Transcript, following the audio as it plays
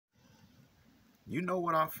You know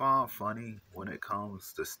what I find funny when it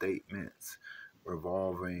comes to statements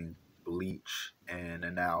revolving Bleach and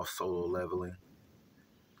the now solo leveling?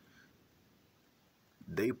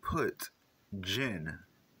 They put Jin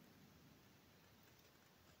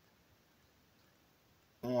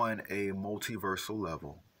on a multiversal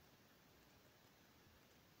level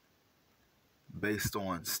based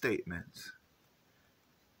on statements.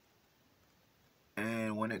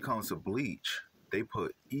 And when it comes to Bleach, they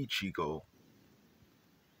put Ichigo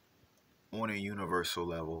on a universal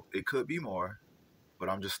level. It could be more, but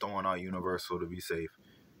I'm just throwing out universal to be safe.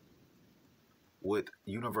 With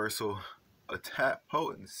universal attack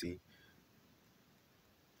potency,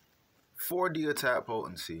 4D attack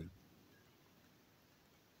potency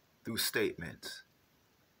through statements.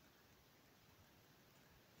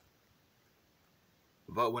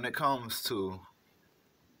 But when it comes to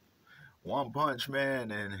One Punch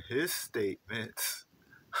Man and his statements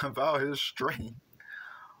about his strength,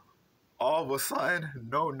 all of a sudden,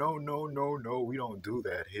 no, no, no, no, no, we don't do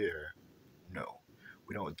that here. No,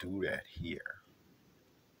 we don't do that here.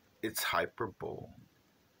 It's hyperbole.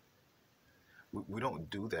 We don't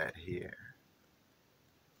do that here.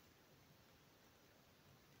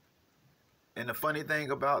 And the funny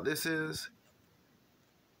thing about this is,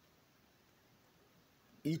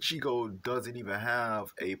 Ichigo doesn't even have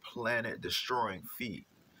a planet destroying feat.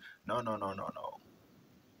 No, no, no, no, no.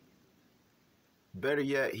 Better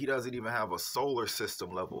yet, he doesn't even have a solar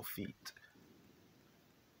system level feat.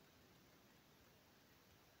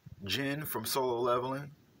 Jin from solo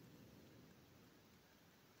leveling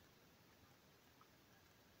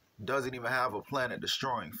doesn't even have a planet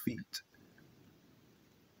destroying feat.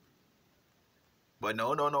 But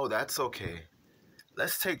no, no, no, that's okay.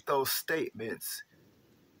 Let's take those statements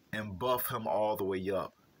and buff him all the way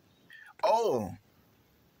up. Oh,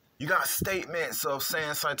 you got statements of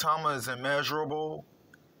saying Saitama is immeasurable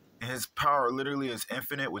and his power literally is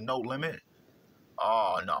infinite with no limit?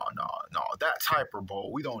 Oh, no, no, no. That's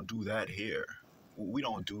hyperbole. We don't do that here. We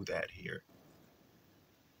don't do that here.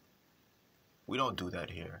 We don't do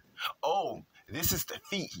that here. Oh, this is the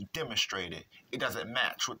feat he demonstrated. It doesn't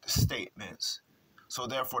match with the statements. So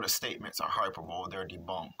therefore the statements are hyperbole. They're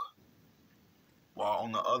debunked. While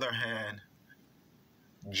on the other hand,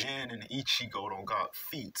 Jin and Ichigo don't got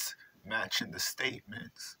feats matching the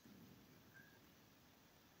statements.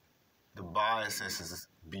 The biasness is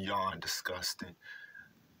beyond disgusting.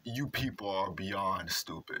 You people are beyond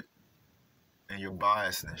stupid. And your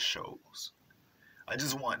biasness shows. I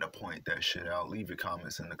just wanted to point that shit out. Leave your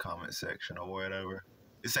comments in the comment section or whatever.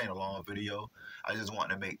 This ain't a long video. I just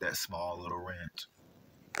wanted to make that small little rant.